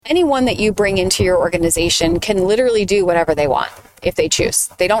anyone that you bring into your organization can literally do whatever they want if they choose.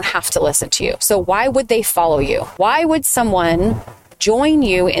 They don't have to listen to you. So why would they follow you? Why would someone join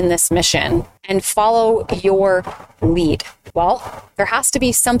you in this mission and follow your lead? Well, there has to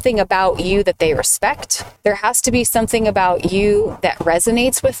be something about you that they respect. There has to be something about you that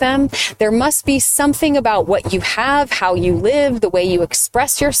resonates with them. There must be something about what you have, how you live, the way you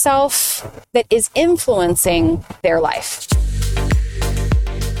express yourself that is influencing their life.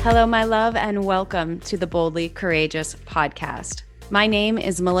 Hello, my love, and welcome to the Boldly Courageous podcast. My name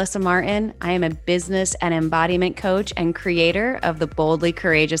is Melissa Martin. I am a business and embodiment coach and creator of the Boldly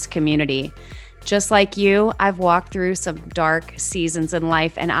Courageous community. Just like you, I've walked through some dark seasons in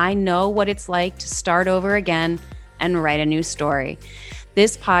life, and I know what it's like to start over again and write a new story.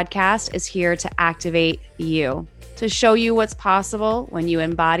 This podcast is here to activate you, to show you what's possible when you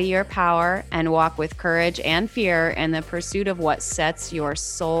embody your power and walk with courage and fear in the pursuit of what sets your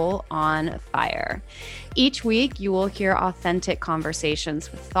soul on fire. Each week, you will hear authentic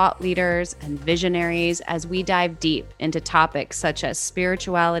conversations with thought leaders and visionaries as we dive deep into topics such as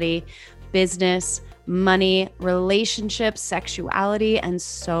spirituality, business, money, relationships, sexuality, and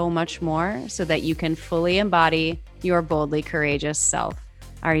so much more so that you can fully embody your boldly courageous self.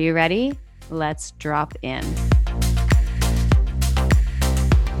 Are you ready? Let's drop in.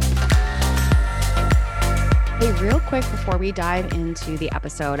 Hey, real quick before we dive into the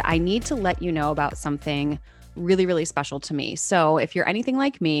episode, I need to let you know about something really, really special to me. So if you're anything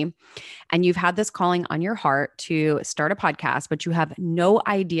like me and you've had this calling on your heart to start a podcast, but you have no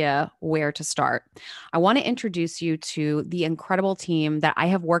idea where to start, I want to introduce you to the incredible team that I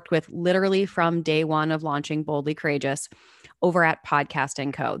have worked with literally from day one of launching Boldly Courageous over at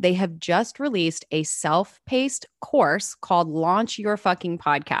Podcast & Co. They have just released a self-paced course called Launch Your Fucking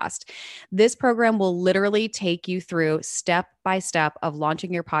Podcast. This program will literally take you through step by step of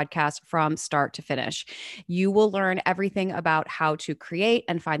launching your podcast from start to finish. You will learn everything about how to create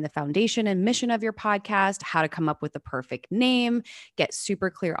and find the foundation and mission of your podcast, how to come up with the perfect name, get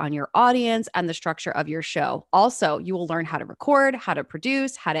super clear on your audience and the structure of your show. Also, you will learn how to record, how to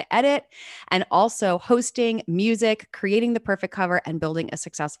produce, how to edit, and also hosting, music, creating the perfect cover, and building a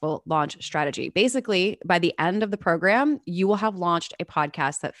successful launch strategy. Basically, by the end of the program, you will have launched a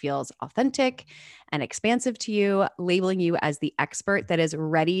podcast that feels authentic and expansive to you, labeling you as the expert that is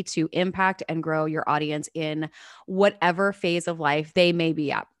ready to impact and grow your audience in whatever phase of life they may be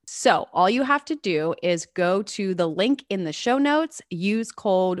at. So all you have to do is go to the link in the show notes, use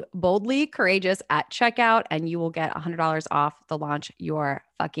code Boldly Courageous at checkout, and you will get $100 off the Launch Your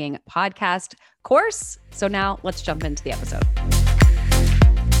Fucking Podcast course. So now let's jump into the episode.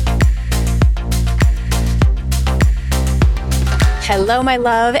 Hello, my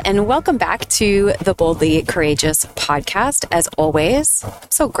love, and welcome back to the Boldly Courageous podcast. As always, I'm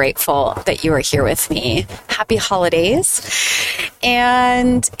so grateful that you are here with me. Happy holidays.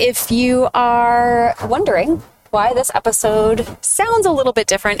 And if you are wondering why this episode sounds a little bit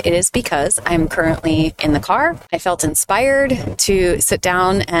different, it is because I'm currently in the car. I felt inspired to sit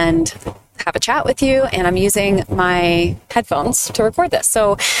down and have a chat with you, and I'm using my headphones to record this.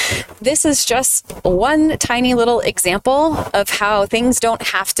 So this is just one tiny little example of how things don't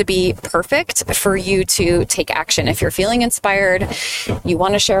have to be perfect for you to take action. If you're feeling inspired, you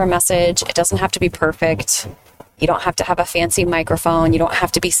want to share a message, it doesn't have to be perfect. You don't have to have a fancy microphone. You don't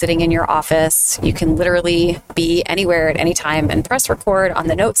have to be sitting in your office. You can literally be anywhere at any time and press record on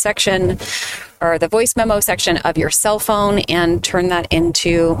the notes section or the voice memo section of your cell phone and turn that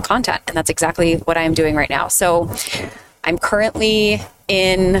into content. And that's exactly what I'm doing right now. So I'm currently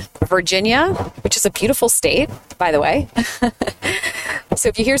in Virginia, which is a beautiful state, by the way. So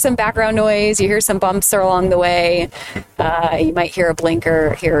if you hear some background noise, you hear some bumps along the way, you might hear a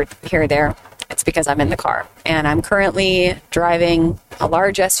blinker here or there. It's because I'm in the car, and I'm currently driving a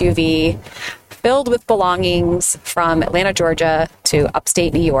large SUV filled with belongings from Atlanta, Georgia to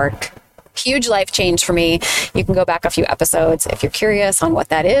upstate New York. Huge life change for me. You can go back a few episodes if you're curious on what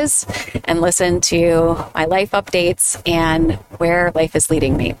that is and listen to my life updates and where life is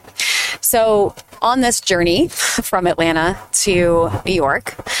leading me. So on this journey from Atlanta to New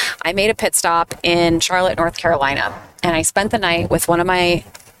York, I made a pit stop in Charlotte, North Carolina, and I spent the night with one of my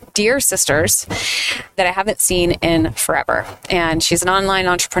dear sisters that I haven't seen in forever. And she's an online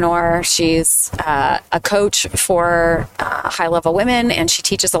entrepreneur. She's a coach for high-level women, and she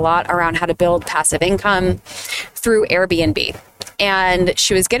teaches a lot around how to build passive income through Airbnb. And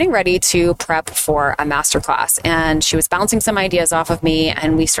she was getting ready to prep for a masterclass, and she was bouncing some ideas off of me,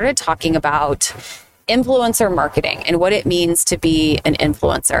 and we started talking about influencer marketing and what it means to be an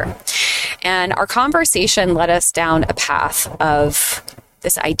influencer. And our conversation led us down a path of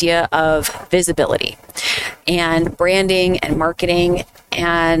this idea of visibility and branding and marketing.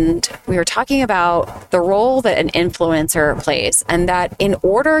 And we were talking about the role that an influencer plays, and that in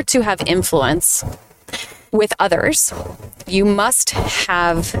order to have influence with others, you must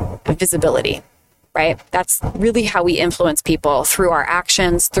have visibility, right? That's really how we influence people, through our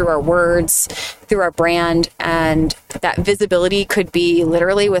actions, through our words, through our brand. And that visibility could be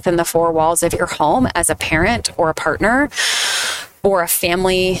literally within the four walls of your home as a parent or a partner or a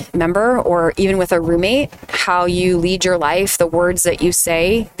family member, or even with a roommate. How you lead your life, the words that you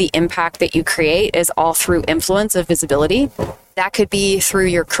say, the impact that you create is all through influence of visibility. That could be through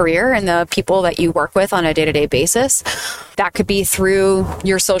your career and the people that you work with on a day-to-day basis. That could be through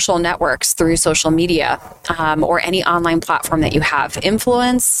your social networks, through social media, or any online platform that you have.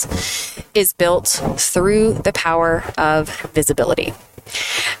 Influence is built through the power of visibility.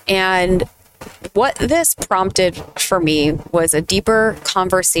 And what this prompted for me was a deeper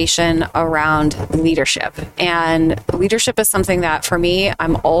conversation around leadership. And leadership is something that, for me,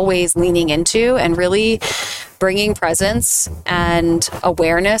 I'm always leaning into and really bringing presence and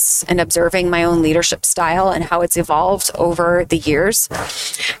awareness and observing my own leadership style and how it's evolved over the years,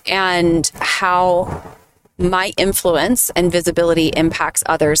 and how my influence and visibility impacts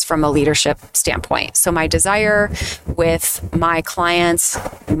others from a leadership standpoint. So my desire with my clients,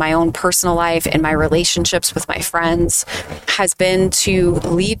 my own personal life, and my relationships with my friends has been to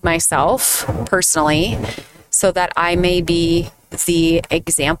lead myself personally so that I may be the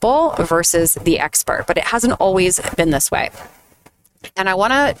example versus the expert. But it hasn't always been this way. And I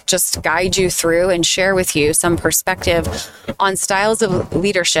want to just guide you through and share with you some perspective on styles of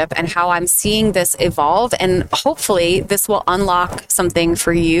leadership and how I'm seeing this evolve. And hopefully this will unlock something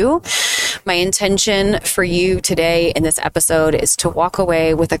for you. My intention for you today in this episode is to walk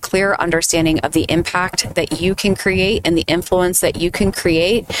away with a clear understanding of the impact that you can create and the influence that you can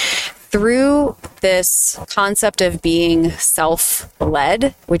create through this concept of being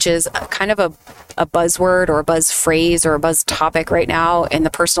self-led, which is kind of a buzzword or a buzz phrase or a buzz topic right now in the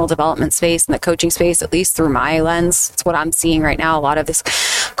personal development space and the coaching space, at least through my lens. It's what I'm seeing right now. A lot of this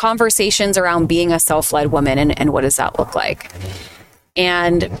conversations around being a self-led woman and what does that look like,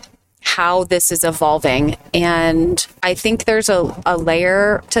 and how this is evolving. And I think there's a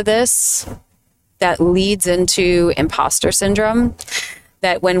layer to this that leads into imposter syndrome.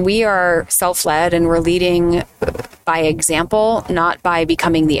 That when we are self-led and we're leading by example, not by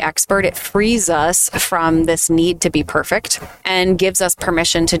becoming the expert, it frees us from this need to be perfect and gives us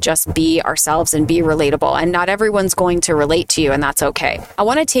permission to just be ourselves and be relatable. And not everyone's going to relate to you, and that's okay. I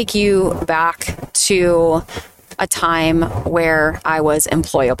want to take you back to a time where I was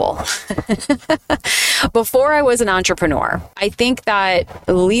employable. Before I was an entrepreneur. I think that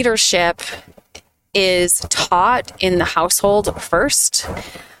leadership is taught in the household first,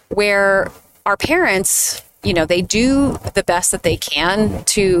 where our parents, they do the best that they can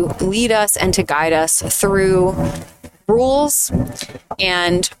to lead us and to guide us through rules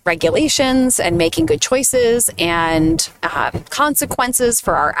and regulations and making good choices and consequences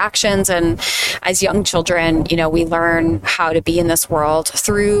for our actions. And as young children, we learn how to be in this world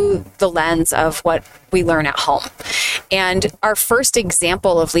through the lens of what we learn at home. And our first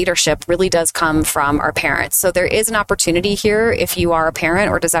example of leadership really does come from our parents. So there is an opportunity here, if you are a parent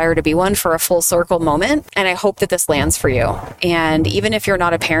or desire to be one, for a full circle moment. And I hope that this lands for you. And even if you're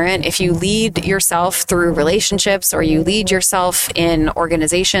not a parent, if you lead yourself through relationships, or you lead yourself in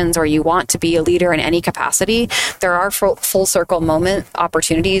organizations, or you want to be a leader in any capacity, there are full circle moment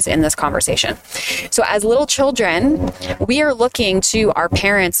opportunities in this conversation. So as little children, we are looking to our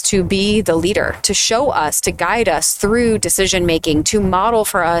parents to be the leader, to show us, to guide us through decision making, to model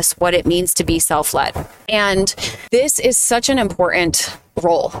for us what it means to be self-led. And this is such an important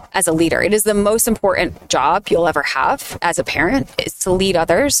role as a leader. It is the most important job you'll ever have as a parent, is to lead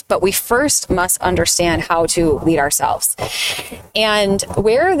others, but we first must understand how to lead ourselves. And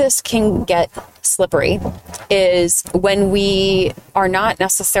where this can get slippery is when we are not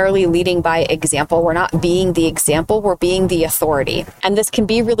necessarily leading by example. We're not being the example, we're being the authority. And this can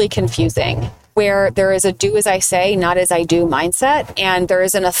be really confusing, where there is a do as I say, not as I do mindset. And there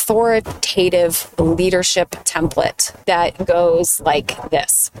is an authoritative leadership template that goes like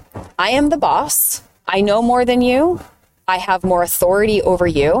this. I am the boss. I know more than you. I have more authority over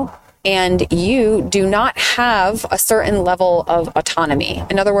you. And you do not have a certain level of autonomy.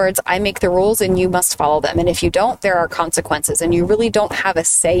 In other words, I make the rules and you must follow them. And if you don't, there are consequences. And you really don't have a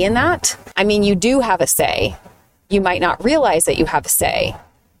say in that. I mean, you do have a say. You might not realize that you have a say,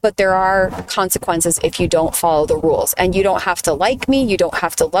 but there are consequences if you don't follow the rules. And you don't have to like me. You don't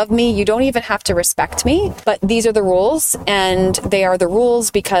have to love me. You don't even have to respect me. But these are the rules, and they are the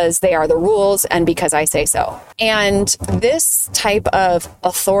rules because they are the rules and because I say so. And this type of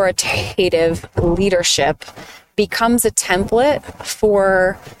authoritative leadership becomes a template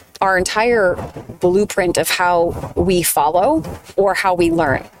for our entire blueprint of how we follow or how we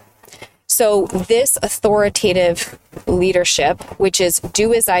learn. So this authoritative leadership, which is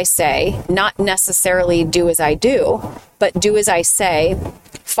do as I say, not necessarily do as I do, but do as I say,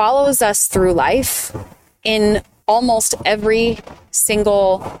 follows us through life in almost every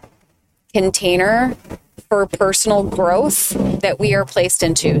single container for personal growth that we are placed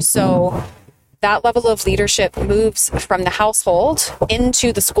into. So that level of leadership moves from the household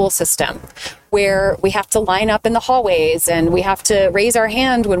into the school system, where we have to line up in the hallways and we have to raise our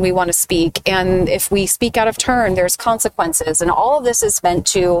hand when we want to speak. And if we speak out of turn, there's consequences. And all of this is meant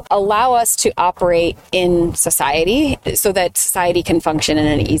to allow us to operate in society so that society can function in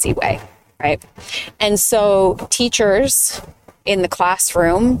an easy way, right? And so teachers in the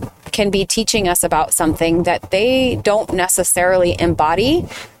classroom can be teaching us about something that they don't necessarily embody,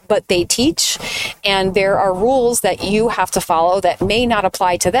 but they teach. And there are rules that you have to follow that may not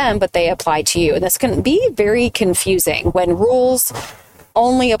apply to them, but they apply to you. And this can be very confusing when rules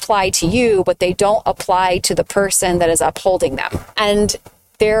only apply to you, but they don't apply to the person that is upholding them. And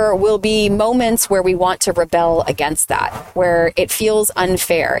there will be moments where we want to rebel against that, where it feels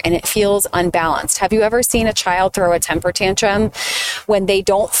unfair and it feels unbalanced. Have you ever seen a child throw a temper tantrum when they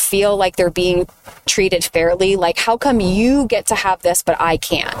don't feel like they're being treated fairly? Like, how come you get to have this, but I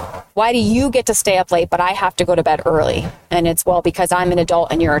can't? Why do you get to stay up late, but I have to go to bed early? And it's, well, because I'm an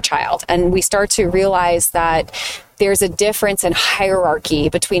adult and you're a child. And we start to realize that there's a difference in hierarchy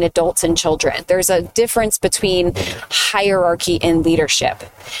between adults and children. There's a difference between hierarchy in leadership.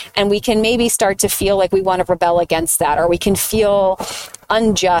 And we can maybe start to feel like we want to rebel against that, or we can feel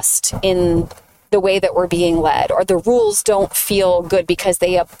unjust in the way that we're being led, or the rules don't feel good because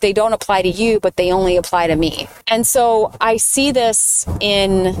they don't apply to you, but they only apply to me. And so I see this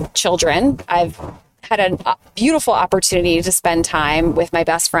in children. I've had a beautiful opportunity to spend time with my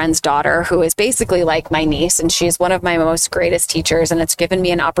best friend's daughter, who is basically like my niece, and she's one of my most greatest teachers. And it's given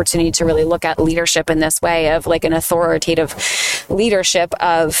me an opportunity to really look at leadership in this way of like an authoritative leadership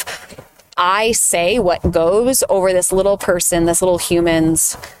of I say what goes over this little person, this little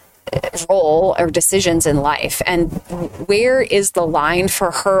human's role or decisions in life. And where is the line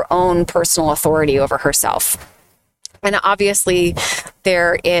for her own personal authority over herself? And obviously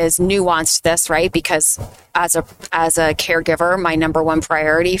there is nuance to this, right? Because as a caregiver, my number one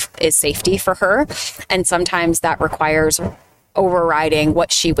priority is safety for her. And sometimes that requires overriding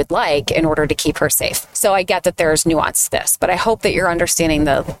what she would like in order to keep her safe. So I get that there's nuance to this, but I hope that you're understanding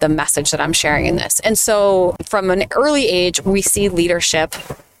the message that I'm sharing in this. And so from an early age, we see leadership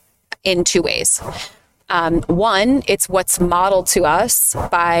in two ways. One, it's what's modeled to us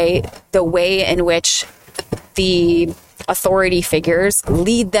by the way in which the authority figures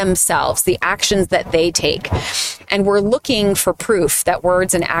lead themselves, the actions that they take. And we're looking for proof that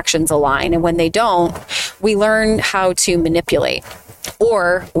words and actions align. And when they don't, we learn how to manipulate.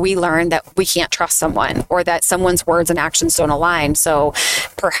 Or we learn that we can't trust someone, or that someone's words and actions don't align. So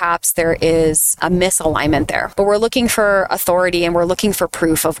perhaps there is a misalignment there. But we're looking for authority and we're looking for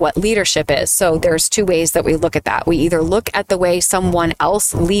proof of what leadership is. So there's two ways that we look at that. We either look at the way someone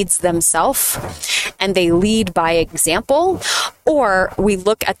else leads themselves and they lead by example, or we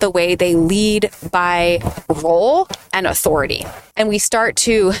look at the way they lead by role and authority. And we start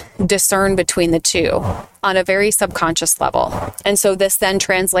to discern between the two on a very subconscious level. And so this then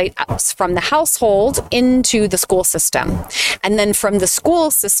translates from the household into the school system, and then from the school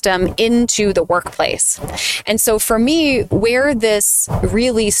system into the workplace. And so for me, where this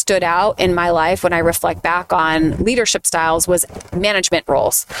really stood out in my life when I reflect back on leadership styles was management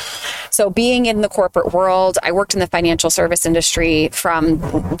roles. So being in the corporate world, I worked in the financial service industry from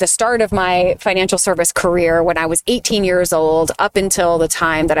the start of my financial service career when I was 18 years old up until the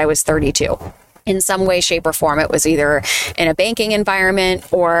time that I was 32. In some way, shape, or form, it was either in a banking environment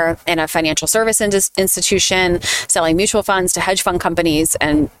or in a financial service institution, selling mutual funds to hedge fund companies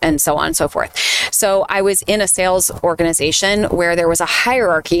and so on and so forth. So I was in a sales organization where there was a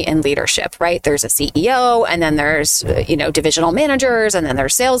hierarchy in leadership, right? There's a CEO, and then there's, divisional managers, and then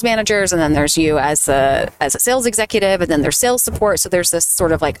there's sales managers, and then there's you as a sales executive, and then there's sales support. So there's this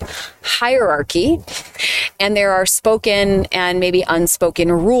sort of like hierarchy, and there are spoken and maybe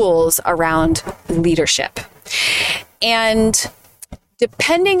unspoken rules around leadership. And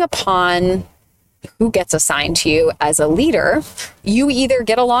depending upon who gets assigned to you as a leader, you either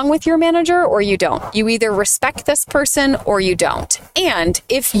get along with your manager or you don't. You either respect this person or you don't. And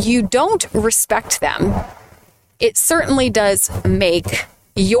if you don't respect them, it certainly does make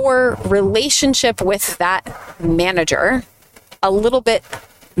your relationship with that manager a little bit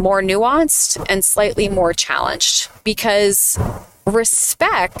more nuanced and slightly more challenged, because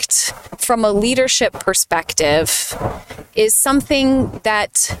respect from a leadership perspective is something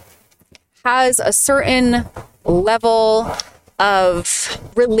that has a certain level of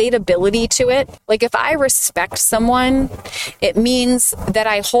relatability to it. Like if I respect someone, it means that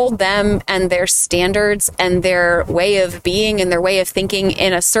I hold them and their standards and their way of being and their way of thinking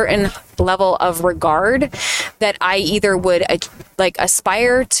in a certain level of regard that I either would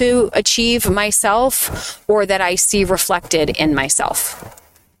aspire to achieve myself or that I see reflected in myself.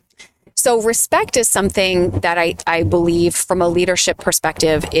 So respect is something that I believe from a leadership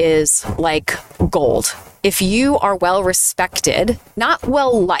perspective is like gold. If you are well respected, not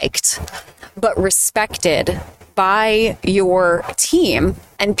well liked, but respected by your team,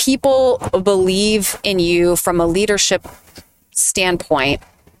 and people believe in you from a leadership standpoint,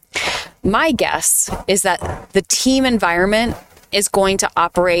 my guess is that the team environment is going to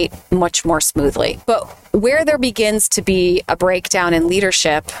operate much more smoothly. But where there begins to be a breakdown in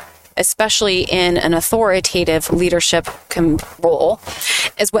leadership, especially in an authoritative leadership role,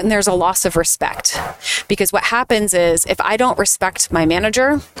 is when there's a loss of respect. Because what happens is if I don't respect my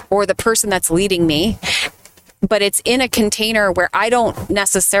manager or the person that's leading me, but it's in a container where I don't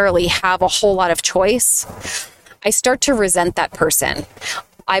necessarily have a whole lot of choice, I start to resent that person.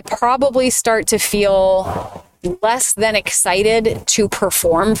 I probably start to feel less than excited to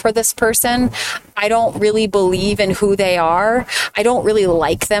perform for this person. I don't really believe in who they are. I don't really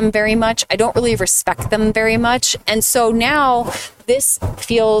like them very much. I don't really respect them very much. And so now this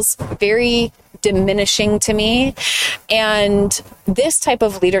feels very diminishing to me. And this type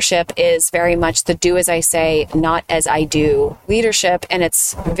of leadership is very much the do as I say, not as I do leadership. And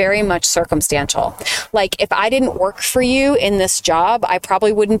it's very much circumstantial. Like if I didn't work for you in this job, I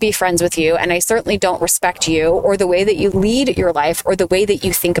probably wouldn't be friends with you. And I certainly don't respect you or the way that you lead your life or the way that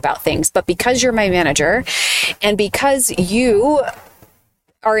you think about things. But because you're my manager and because you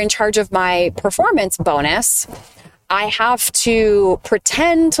are in charge of my performance bonus, I have to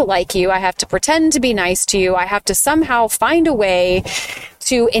pretend to like you. I have to pretend to be nice to you. I have to somehow find a way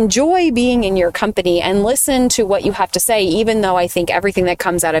to enjoy being in your company and listen to what you have to say, even though I think everything that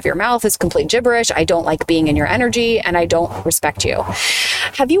comes out of your mouth is complete gibberish. I don't like being in your energy and I don't respect you.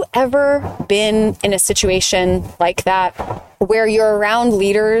 Have you ever been in a situation like that where you're around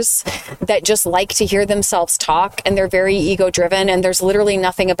leaders that just like to hear themselves talk and they're very ego driven and there's literally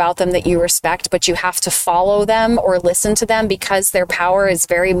nothing about them that you respect, but you have to follow them or listen to them because their power is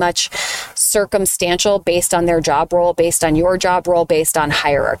very much circumstantial based on their job role, based on your job role, based on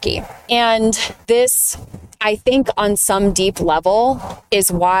hierarchy. And this, I think on some deep level,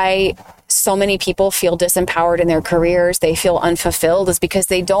 is why so many people feel disempowered in their careers. They feel unfulfilled is because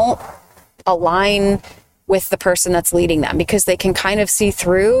they don't align with the person that's leading them, because they can kind of see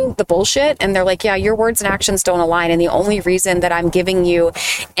through the bullshit and they're like, yeah, your words and actions don't align. And the only reason that I'm giving you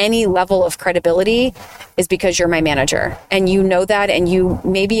any level of credibility is because you're my manager. And you know that, and you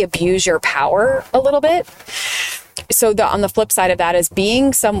maybe abuse your power a little bit. So on the flip side of that is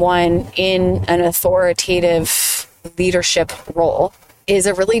being someone in an authoritative leadership role is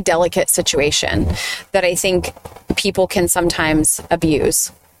a really delicate situation that I think people can sometimes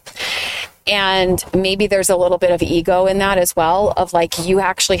abuse. And maybe there's a little bit of ego in that as well, of like, you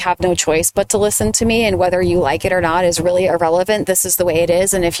actually have no choice but to listen to me, and whether you like it or not is really irrelevant. This is the way it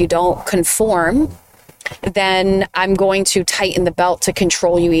is. And if you don't conform, then I'm going to tighten the belt to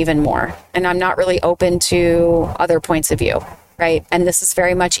control you even more. And I'm not really open to other points of view, right? And this is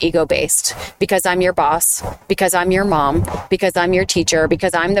very much ego-based, because I'm your boss, because I'm your mom, because I'm your teacher,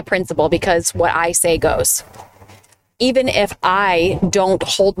 because I'm the principal, because what I say goes, even if I don't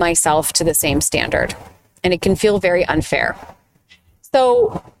hold myself to the same standard. And it can feel very unfair.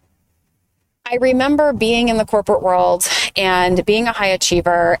 So I remember being in the corporate world and being a high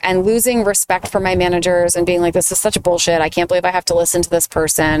achiever and losing respect for my managers and being like, this is such bullshit. I can't believe I have to listen to this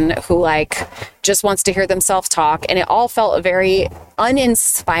person who like just wants to hear themselves talk. And it all felt very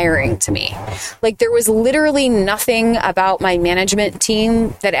uninspiring to me. Like there was literally nothing about my management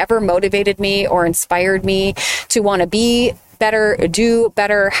team that ever motivated me or inspired me to want to be better, do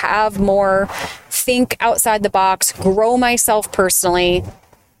better, have more, think outside the box, grow myself personally.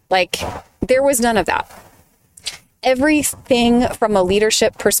 Like there was none of that. Everything from a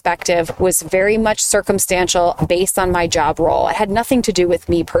leadership perspective was very much circumstantial based on my job role. It had nothing to do with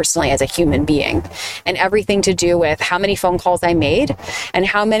me personally as a human being, and everything to do with how many phone calls I made and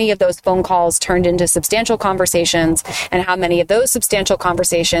how many of those phone calls turned into substantial conversations and how many of those substantial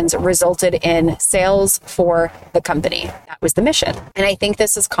conversations resulted in sales for the company. That was the mission. And I think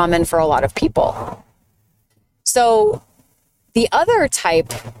this is common for a lot of people. So the other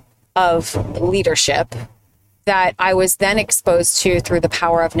type of leadership that I was then exposed to through the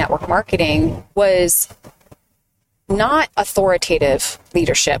power of network marketing was not authoritative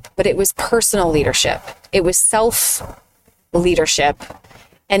leadership, but it was personal leadership. It was self-leadership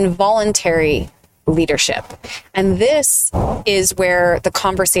and voluntary leadership. And this is where the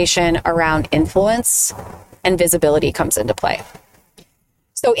conversation around influence and visibility comes into play.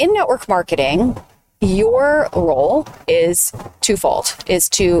 So in network marketing, your role is twofold, is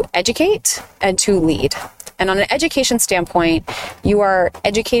to educate and to lead. And on an education standpoint, you are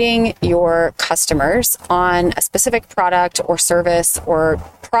educating your customers on a specific product or service or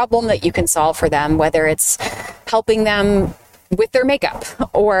problem that you can solve for them, whether it's helping them with their makeup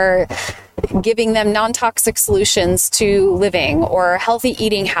or giving them non-toxic solutions to living or healthy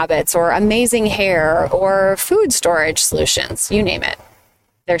eating habits or amazing hair or food storage solutions, you name it.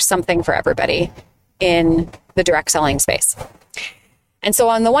 There's something for everybody in the direct selling space. And so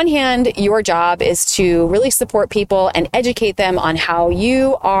on the one hand, your job is to really support people and educate them on how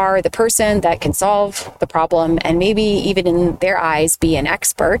you are the person that can solve the problem and maybe even in their eyes be an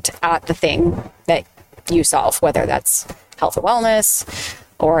expert at the thing that you solve, whether that's health and wellness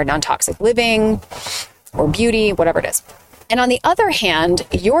or non-toxic living or beauty, whatever it is. And on the other hand,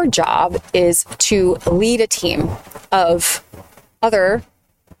 your job is to lead a team of other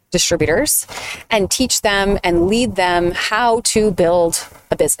distributors and teach them and lead them how to build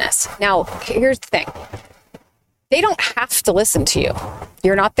a business. Now, here's the thing. They don't have to listen to you.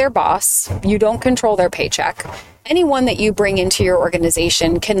 You're not their boss. You don't control their paycheck. Anyone that you bring into your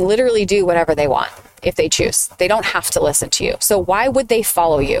organization can literally do whatever they want if they choose. They don't have to listen to you. So why would they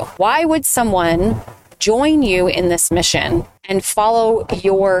follow you? Why would someone join you in this mission and follow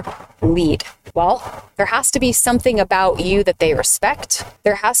your lead? Well, there has to be something about you that they respect.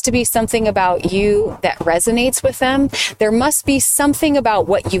 There has to be something about you that resonates with them. There must be something about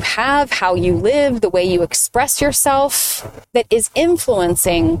what you have, how you live, the way you express yourself that is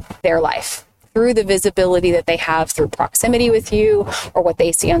influencing their life through the visibility that they have through proximity with you or what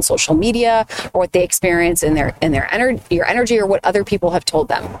they see on social media or what they experience in your energy or what other people have told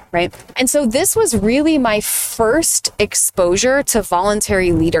them, right? And so this was really my first exposure to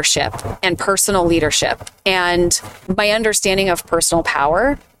voluntary leadership and personal leadership and my understanding of personal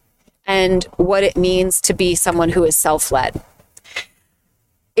power and what it means to be someone who is self-led.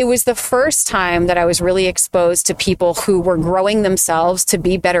 It was the first time that I was really exposed to people who were growing themselves to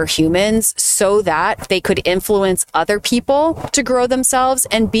be better humans so that they could influence other people to grow themselves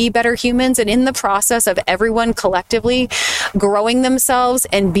and be better humans. And in the process of everyone collectively growing themselves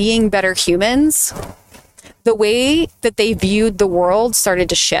and being better humans, the way that they viewed the world started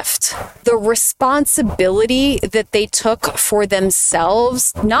to shift. The responsibility that they took for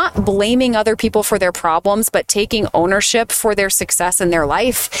themselves, not blaming other people for their problems, but taking ownership for their success in their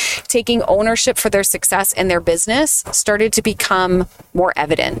life, taking ownership for their success in their business, started to become more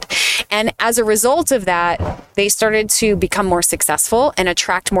evident. And as a result of that, they started to become more successful and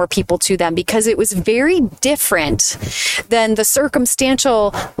attract more people to them because it was very different than the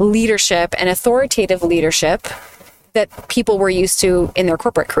circumstantial leadership and authoritative leadership that people were used to in their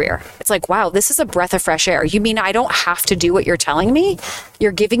corporate career. It's like, wow, this is a breath of fresh air. You mean I don't have to do what you're telling me?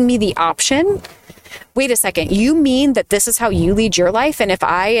 You're giving me the option? Wait a second. You mean that this is how you lead your life? And if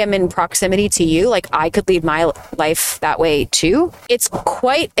I am in proximity to you, like I could lead my life that way too? It's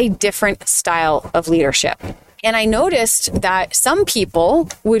quite a different style of leadership. And I noticed that some people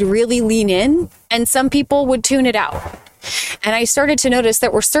would really lean in and some people would tune it out. And I started to notice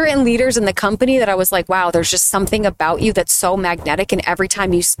that were certain leaders in the company that I was like, wow, there's just something about you that's so magnetic. And every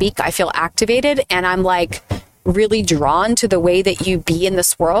time you speak, I feel activated. And I'm like really drawn to the way that you be in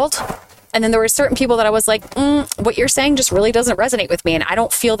this world. And then there were certain people that I was like, what you're saying just really doesn't resonate with me. And I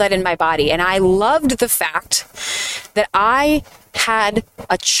don't feel that in my body. And I loved the fact that I had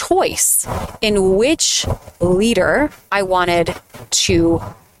a choice in which leader I wanted to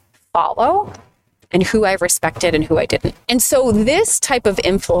follow and who I respected and who I didn't. And so this type of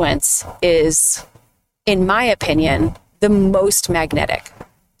influence is, in my opinion, the most magnetic.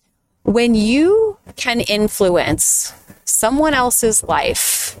 When you can influence someone else's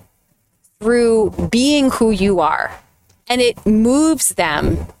life through being who you are, and it moves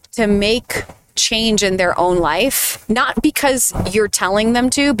them to make change in their own life, not because you're telling them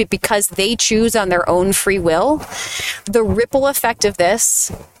to, but because they choose on their own free will, the ripple effect of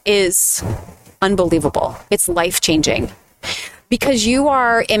this is unbelievable. It's life-changing. Because you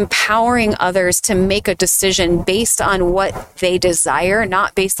are empowering others to make a decision based on what they desire,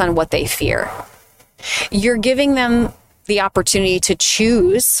 not based on what they fear. You're giving them the opportunity to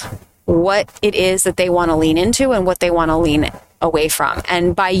choose what it is that they want to lean into and what they want to lean away from.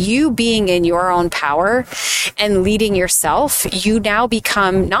 And by you being in your own power and leading yourself, you now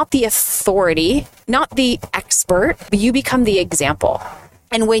become not the authority, not the expert, but you become the example.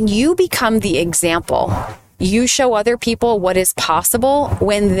 And when you become the example, you show other people what is possible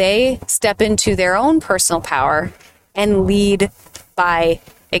when they step into their own personal power and lead by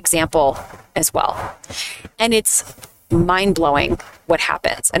example as well. And it's mind-blowing what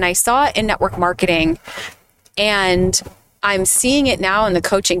happens. And I saw it in network marketing, and I'm seeing it now in the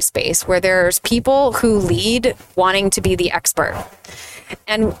coaching space where there's people who lead wanting to be the expert.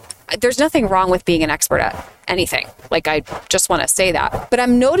 And there's nothing wrong with being an expert at anything. Like, I just want to say that. But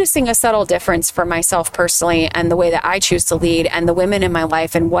I'm noticing a subtle difference for myself personally and the way that I choose to lead and the women in my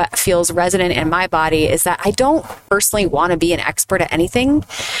life and what feels resonant in my body is that I don't personally want to be an expert at anything,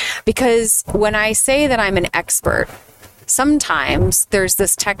 because when I say that I'm an expert, sometimes there's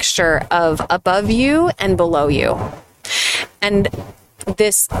this texture of above you and below you. And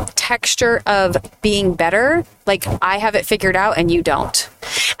this texture of being better, like I have it figured out and you don't.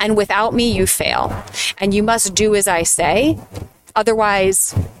 And without me, you fail. And you must do as I say,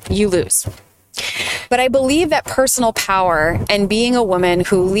 otherwise you lose. But I believe that personal power and being a woman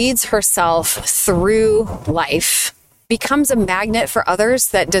who leads herself through life becomes a magnet for others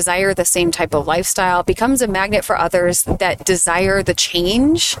that desire the same type of lifestyle, becomes a magnet for others that desire the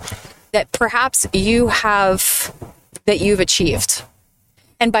change that perhaps you've achieved.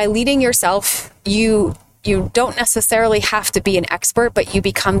 And by leading yourself, you don't necessarily have to be an expert, but you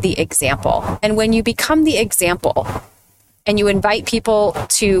become the example. And when you become the example and you invite people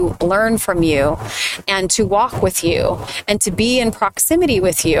to learn from you and to walk with you and to be in proximity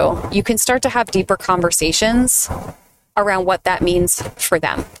with you, you can start to have deeper conversations around what that means for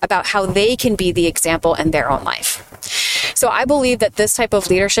them, about how they can be the example in their own life. So I believe that this type of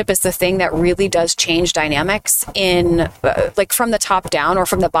leadership is the thing that really does change dynamics in like from the top down or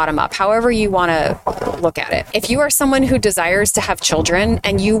from the bottom up, however you want to look at it. If you are someone who desires to have children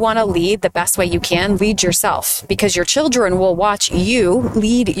and you want to lead the best way you can, lead yourself, because your children will watch you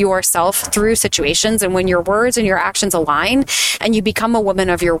lead yourself through situations. And when your words and your actions align and you become a woman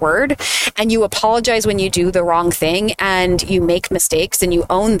of your word and you apologize when you do the wrong thing and you make mistakes and you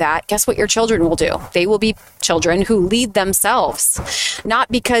own that, guess what your children will do? They will be children who lead themselves, not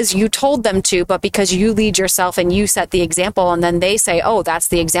because you told them to, but because you lead yourself and you set the example. And then they say, oh, that's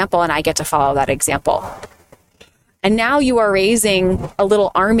the example, and I get to follow that example. And now you are raising a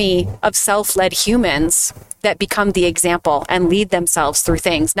little army of self-led humans that become the example and lead themselves through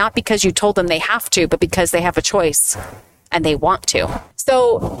things, not because you told them they have to, but because they have a choice and they want to.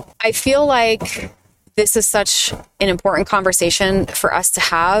 So I feel like this is such an important conversation for us to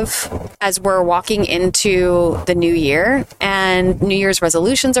have as we're walking into the new year, and New Year's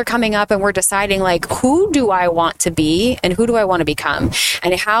resolutions are coming up, and we're deciding, like, who do I want to be and who do I want to become?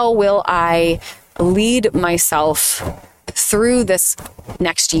 And how will I lead myself through this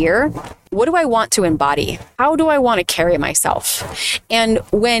next year? What do I want to embody? How do I want to carry myself? And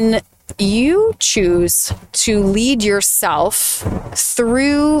when you choose to lead yourself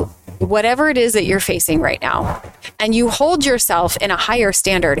through whatever it is that you're facing right now, and you hold yourself in a higher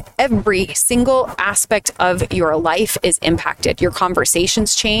standard, every single aspect of your life is impacted. Your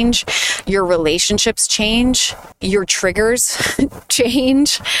conversations change, your relationships change, your triggers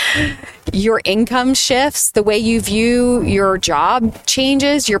change, your income shifts, the way you view your job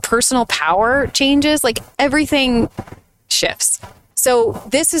changes, your personal power changes, like everything shifts. So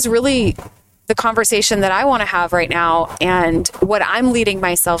this is really the conversation that I want to have right now, and what I'm leading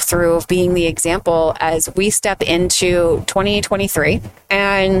myself through of being the example as we step into 2023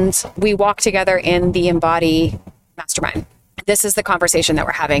 and we walk together in the Embody Mastermind. This is the conversation that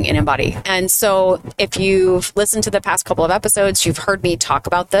we're having in Embody. And so if you've listened to the past couple of episodes, you've heard me talk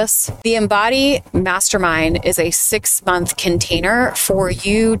about this. The Embody Mastermind is a 6-month container for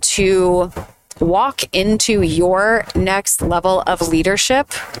you to walk into your next level of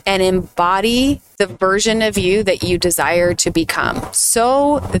leadership and embody the version of you that you desire to become,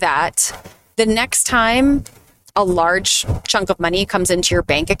 so that the next time a large chunk of money comes into your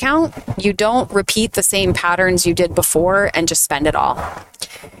bank account, you don't repeat the same patterns you did before and just spend it all.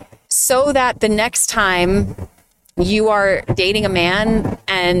 So that the next time you are dating a man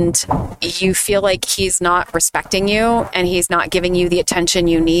and you feel like he's not respecting you and he's not giving you the attention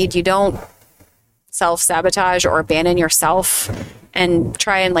you need, you don't self-sabotage or abandon yourself and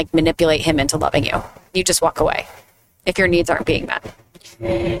try and like manipulate him into loving you. You just walk away if your needs aren't being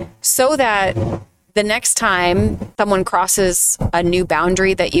met. So that the next time someone crosses a new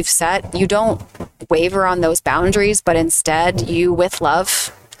boundary that you've set, you don't waver on those boundaries, but instead you, with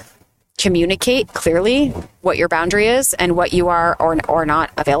love, communicate clearly what your boundary is and what you are or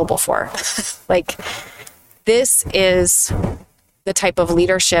not available for. Like, this is the type of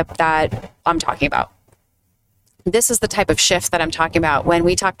leadership that I'm talking about. This is the type of shift that I'm talking about. When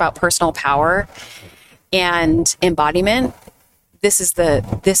we talk about personal power and embodiment, this is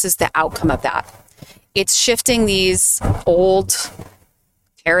the outcome of that. It's shifting these old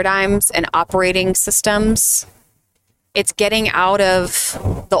paradigms and operating systems. It's getting out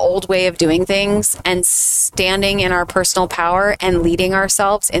of the old way of doing things and standing in our personal power and leading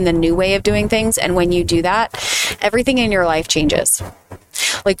ourselves in the new way of doing things. And when you do that, everything in your life changes.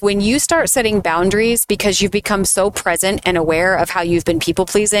 Like when you start setting boundaries because you've become so present and aware of how you've been people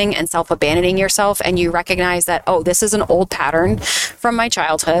pleasing and self-abandoning yourself, and you recognize that, oh, this is an old pattern from my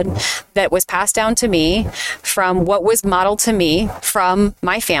childhood that was passed down to me from what was modeled to me from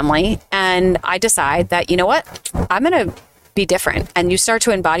my family. And I decide that, you know what, I'm going to be different. And you start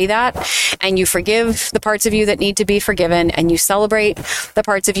to embody that, and you forgive the parts of you that need to be forgiven, and you celebrate the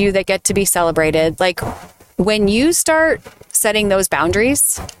parts of you that get to be celebrated. Like, when you start setting those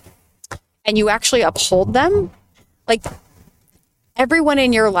boundaries and you actually uphold them, like, everyone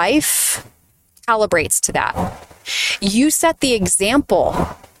in your life calibrates to that. You set the example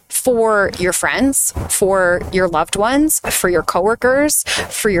for your friends, for your loved ones, for your coworkers,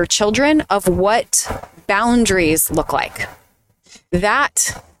 for your children, of what boundaries look like.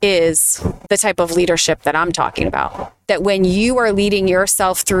 That is the type of leadership that I'm talking about. That when you are leading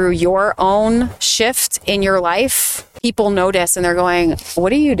yourself through your own shift in your life, people notice and they're going,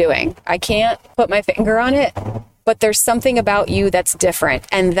 what are you doing? I can't put my finger on it, but there's something about you that's different.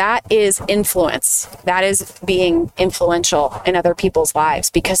 And that is influence. That is being influential in other people's lives,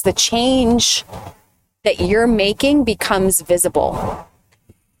 because the change that you're making becomes visible.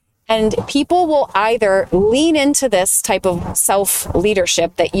 And people will either lean into this type of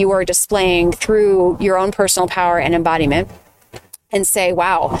self-leadership that you are displaying through your own personal power and embodiment and say,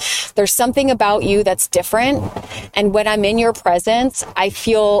 wow, there's something about you that's different. And when I'm in your presence, I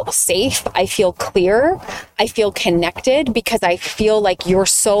feel safe. I feel clear. I feel connected because I feel like you're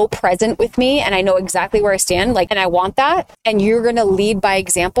so present with me and I know exactly where I stand. Like, and I want that. And you're going to lead by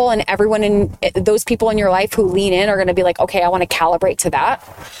example. And everyone in those people in your life who lean in are going to be like, okay, I want to calibrate to that.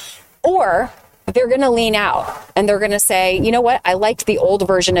 Or they're going to lean out and they're going to say, you know what? I liked the old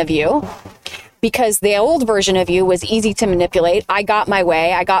version of you because the old version of you was easy to manipulate. I got my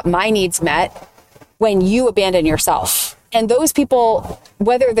way. I got my needs met when you abandon yourself. And those people,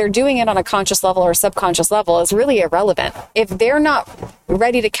 whether they're doing it on a conscious level or subconscious level, is really irrelevant. If they're not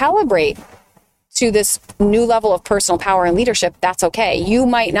ready to calibrate to this new level of personal power and leadership, that's okay. You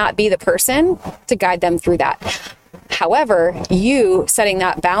might not be the person to guide them through that. However, you setting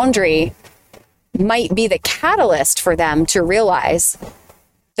that boundary might be the catalyst for them to realize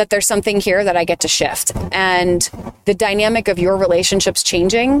that there's something here that I get to shift. And the dynamic of your relationships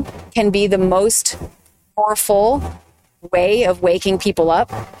changing can be the most powerful way of waking people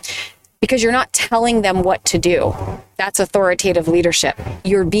up, because you're not telling them what to do. That's authoritative leadership.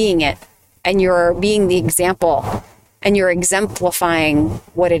 You're being it, and you're being the example, and you're exemplifying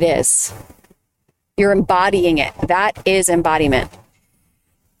what it is. You're embodying it. That is embodiment.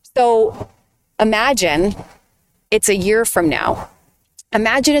 So imagine it's a year from now.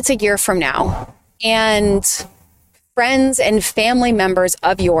 Imagine it's a year from now, and friends and family members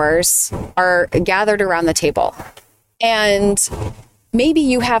of yours are gathered around the table. And maybe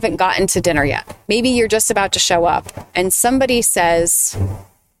you haven't gotten to dinner yet. Maybe you're just about to show up, and somebody says,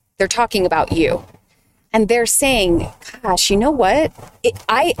 they're talking about you. And they're saying, gosh, you know what?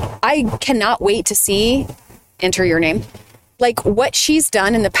 I cannot wait to see, enter your name. Like, what she's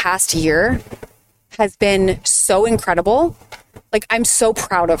done in the past year has been so incredible. Like, I'm so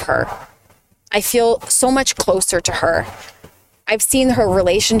proud of her. I feel so much closer to her. I've seen her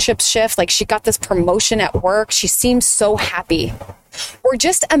relationships shift. Like, she got this promotion at work. She seems so happy. Or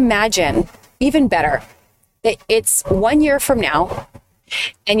just imagine, even better, that it's 1 year from now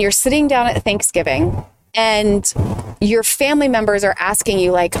and you're sitting down at Thanksgiving and your family members are asking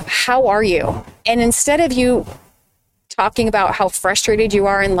you, like, how are you? And instead of you talking about how frustrated you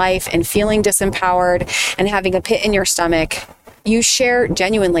are in life and feeling disempowered and having a pit in your stomach, you share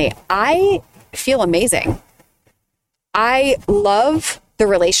genuinely, I feel amazing. I love the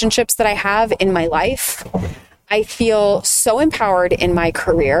relationships that I have in my life. I feel so empowered in my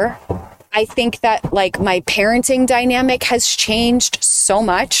career. I think that like my parenting dynamic has changed so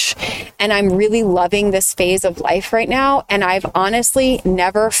much, and I'm really loving this phase of life right now. And I've honestly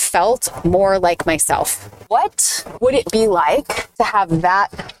never felt more like myself. What would it be like to have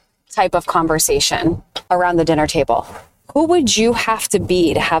that type of conversation around the dinner table? Who would you have to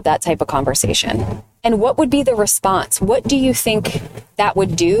be to have that type of conversation? And what would be the response? What do you think that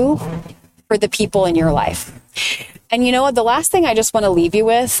would do for the people in your life? And you know what? The last thing I just want to leave you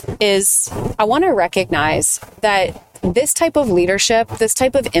with is I want to recognize that this type of leadership, this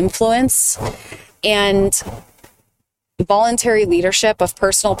type of influence and voluntary leadership of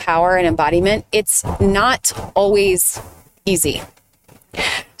personal power and embodiment, it's not always easy.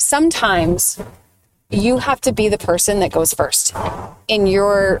 Sometimes you have to be the person that goes first in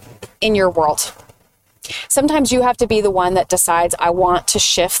your world. Sometimes you have to be the one that decides, I want to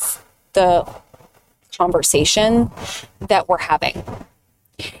shift the conversation that we're having.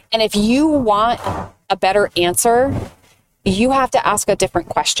 And if you want a better answer, you have to ask a different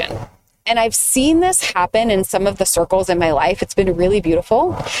question. And I've seen this happen in some of the circles in my life. It's been really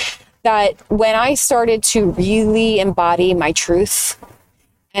beautiful that when I started to really embody my truth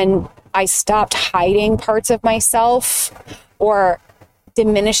and I stopped hiding parts of myself or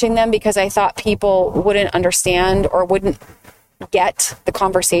diminishing them because I thought people wouldn't understand or wouldn't get the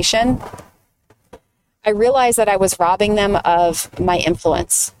conversation, I realized that I was robbing them of my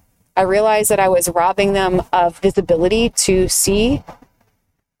influence. I realized that I was robbing them of visibility to see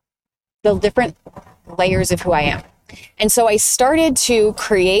the different layers of who I am. And so I started to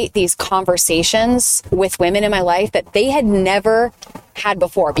create these conversations with women in my life that they had never had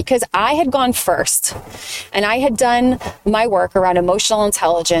before, because I had gone first and I had done my work around emotional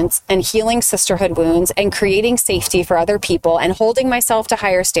intelligence and healing sisterhood wounds and creating safety for other people and holding myself to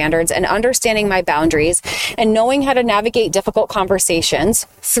higher standards and understanding my boundaries and knowing how to navigate difficult conversations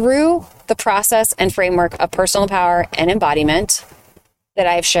through the process and framework of personal power and embodiment that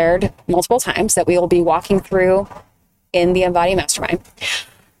I've shared multiple times that we will be walking through in the Embody Mastermind.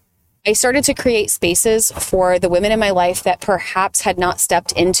 I started to create spaces for the women in my life that perhaps had not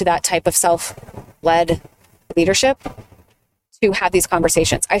stepped into that type of self-led leadership to have these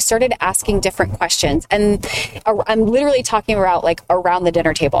conversations. I started asking different questions, and I'm literally talking about like around the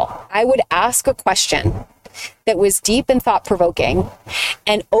dinner table. I would ask a question that was deep and thought-provoking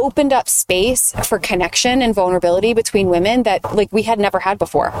and opened up space for connection and vulnerability between women that like we had never had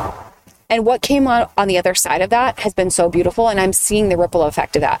before. And what came on the other side of that has been so beautiful, and I'm seeing the ripple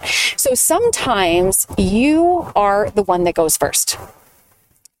effect of that. So sometimes you are the one that goes first.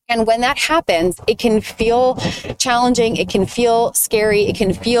 And when that happens, it can feel challenging. It can feel scary. It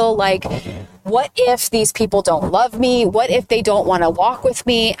can feel like, what if these people don't love me? What if they don't want to walk with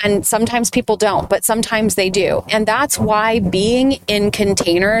me? And sometimes people don't, but sometimes they do. And that's why being in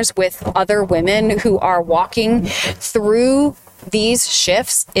containers with other women who are walking through these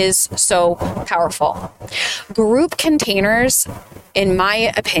shifts is so powerful. Group containers, in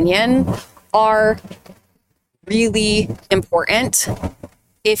my opinion, are really important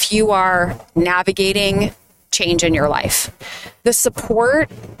if you are navigating change in your life. The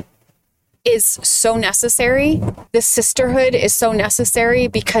support is so necessary. The sisterhood is so necessary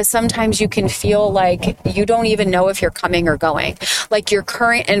because sometimes you can feel like you don't even know if you're coming or going. Like your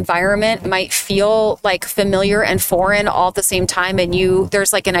current environment might feel like familiar and foreign all at the same time, and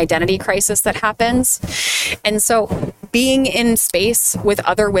there's like an identity crisis that happens. And so being in space with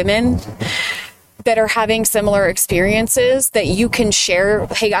other women that are having similar experiences that you can share,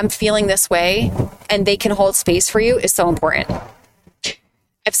 hey, I'm feeling this way, and they can hold space for you is so important.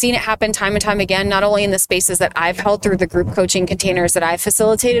 I've seen it happen time and time again, not only in the spaces that I've held through the group coaching containers that I've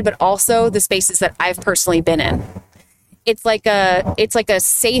facilitated, but also the spaces that I've personally been in. It's like a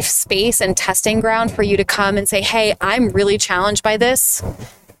safe space and testing ground for you to come and say, hey, I'm really challenged by this.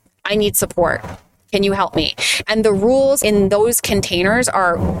 I need support. Can you help me? And the rules in those containers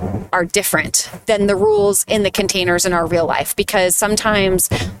are different than the rules in the containers in our real life, because sometimes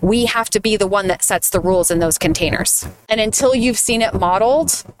we have to be the one that sets the rules in those containers. And until you've seen it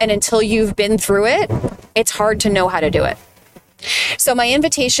modeled and until you've been through it, it's hard to know how to do it. So my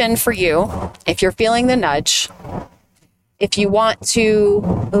invitation for you, if you're feeling the nudge, if you want to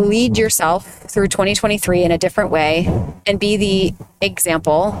lead yourself through 2023 in a different way and be the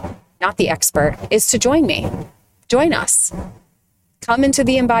example, not the expert, is to join me. Join us. Come into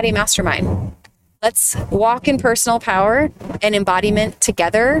the Embody Mastermind. Let's walk in personal power and embodiment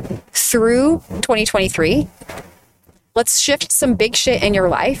together through 2023. Let's shift some big shit in your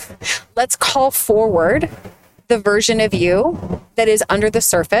life. Let's call forward the version of you that is under the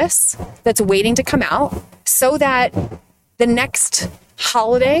surface, that's waiting to come out, so that the next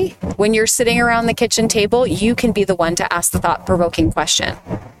holiday, when you're sitting around the kitchen table, you can be the one to ask the thought-provoking question.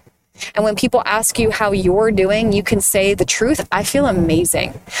 And when people ask you how you're doing, you can say the truth. I feel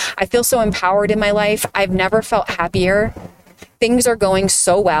amazing. I feel so empowered in my life. I've never felt happier. Things are going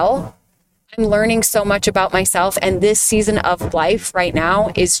so well. I'm learning so much about myself. And this season of life right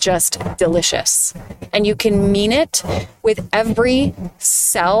now is just delicious. And you can mean it with every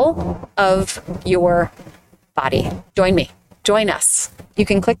cell of your body. Join me. Join us. You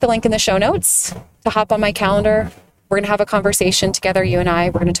can click the link in the show notes to hop on my calendar. We're going to have a conversation together, you and I.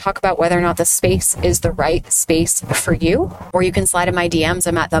 We're going to talk about whether or not the space is the right space for you. Or you can slide in my DMs.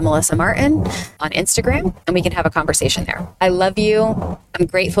 I'm at the Melissa Martin on Instagram, and we can have a conversation there. I love you. I'm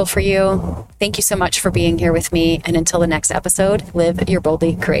grateful for you. Thank you so much for being here with me. And until the next episode, live your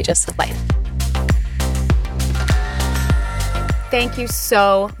boldly courageous life. Thank you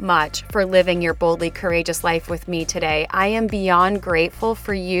so much for living your boldly courageous life with me today. I am beyond grateful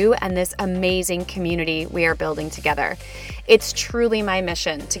for you and this amazing community we are building together. It's truly my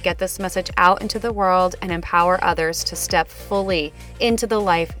mission to get this message out into the world and empower others to step fully into the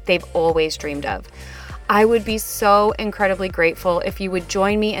life they've always dreamed of. I would be so incredibly grateful if you would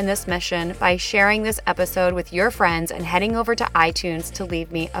join me in this mission by sharing this episode with your friends and heading over to iTunes to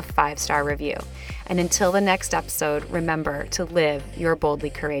leave me a 5-star review. And until the next episode, remember to live your boldly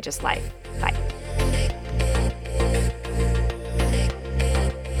courageous life. Bye.